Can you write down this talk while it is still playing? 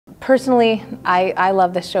Personally, I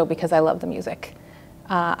love this show because I love the music.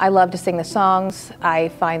 I love to sing the songs. I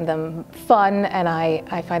find them fun, and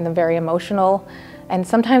I find them very emotional. And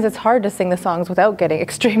sometimes it's hard to sing the songs without getting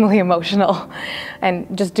extremely emotional.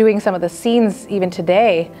 And just doing some of the scenes even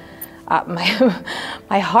today,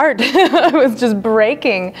 my heart was just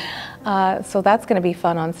breaking. So that's going to be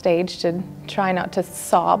fun on stage, to try not to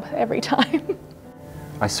sob every time.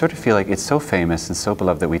 I sort of feel like it's so famous and so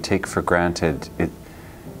beloved that we take for granted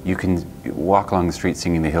you can walk along the street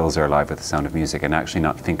singing "The Hills Are Alive with the Sound of Music" and actually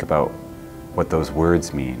not think about what those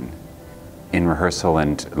words mean. In rehearsal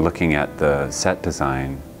and looking at the set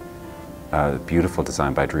design, beautiful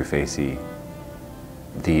design by Drew Facey,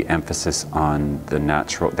 the emphasis on the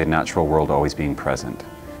natural world always being present.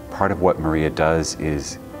 Part of what Maria does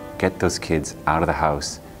is get those kids out of the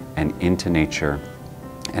house and into nature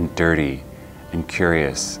and dirty and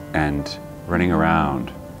curious and running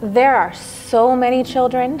around. There are so many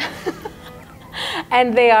children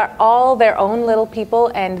and they are all their own little people,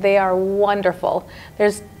 and they are wonderful.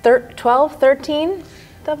 There's 12, 13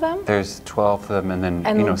 of them? There's 12 of them, and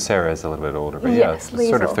then, you know, Sarah's a little bit older, but yeah, it's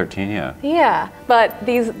sort of 13, yeah. Yeah, but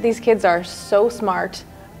these kids are so smart.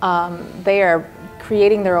 They are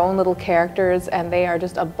creating their own little characters, and they are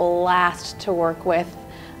just a blast to work with.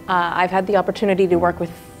 I've had the opportunity to work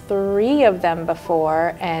with 3 of them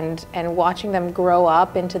before, and watching them grow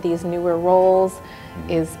up into these newer roles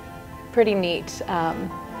is pretty neat.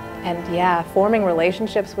 And yeah, forming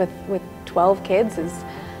relationships with 12 kids is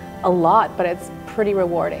a lot, but it's pretty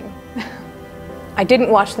rewarding. I didn't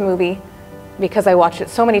watch the movie because I watched it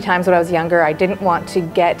so many times when I was younger. I didn't want to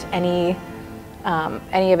get any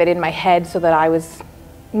of it in my head so that I was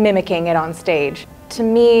mimicking it on stage. To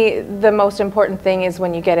me, the most important thing is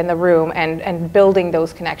when you get in the room and building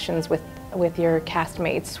those connections with your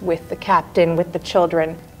castmates, with the captain, with the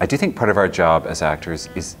children. I do think part of our job as actors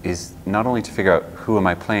is not only to figure out who am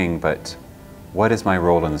I playing, but what is my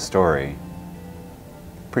role in the story,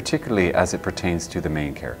 particularly as it pertains to the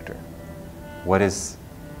main character. What does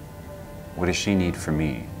she need from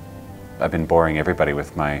me? I've been boring everybody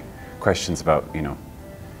with my questions about, you know,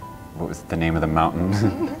 what was the name of the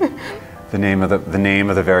mountain? the name of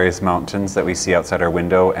the various mountains that we see outside our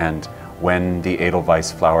window, and when the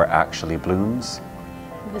Edelweiss flower actually blooms.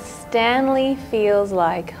 The Stanley feels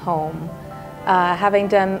like home. Having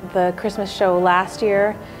done the Christmas show last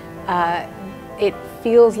year, it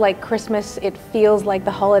feels like Christmas, it feels like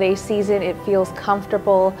the holiday season, it feels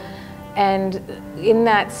comfortable. And in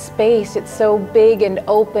that space, it's so big and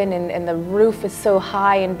open, and the roof is so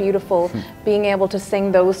high and beautiful. Being able to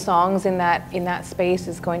sing those songs in that space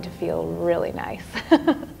is going to feel really nice.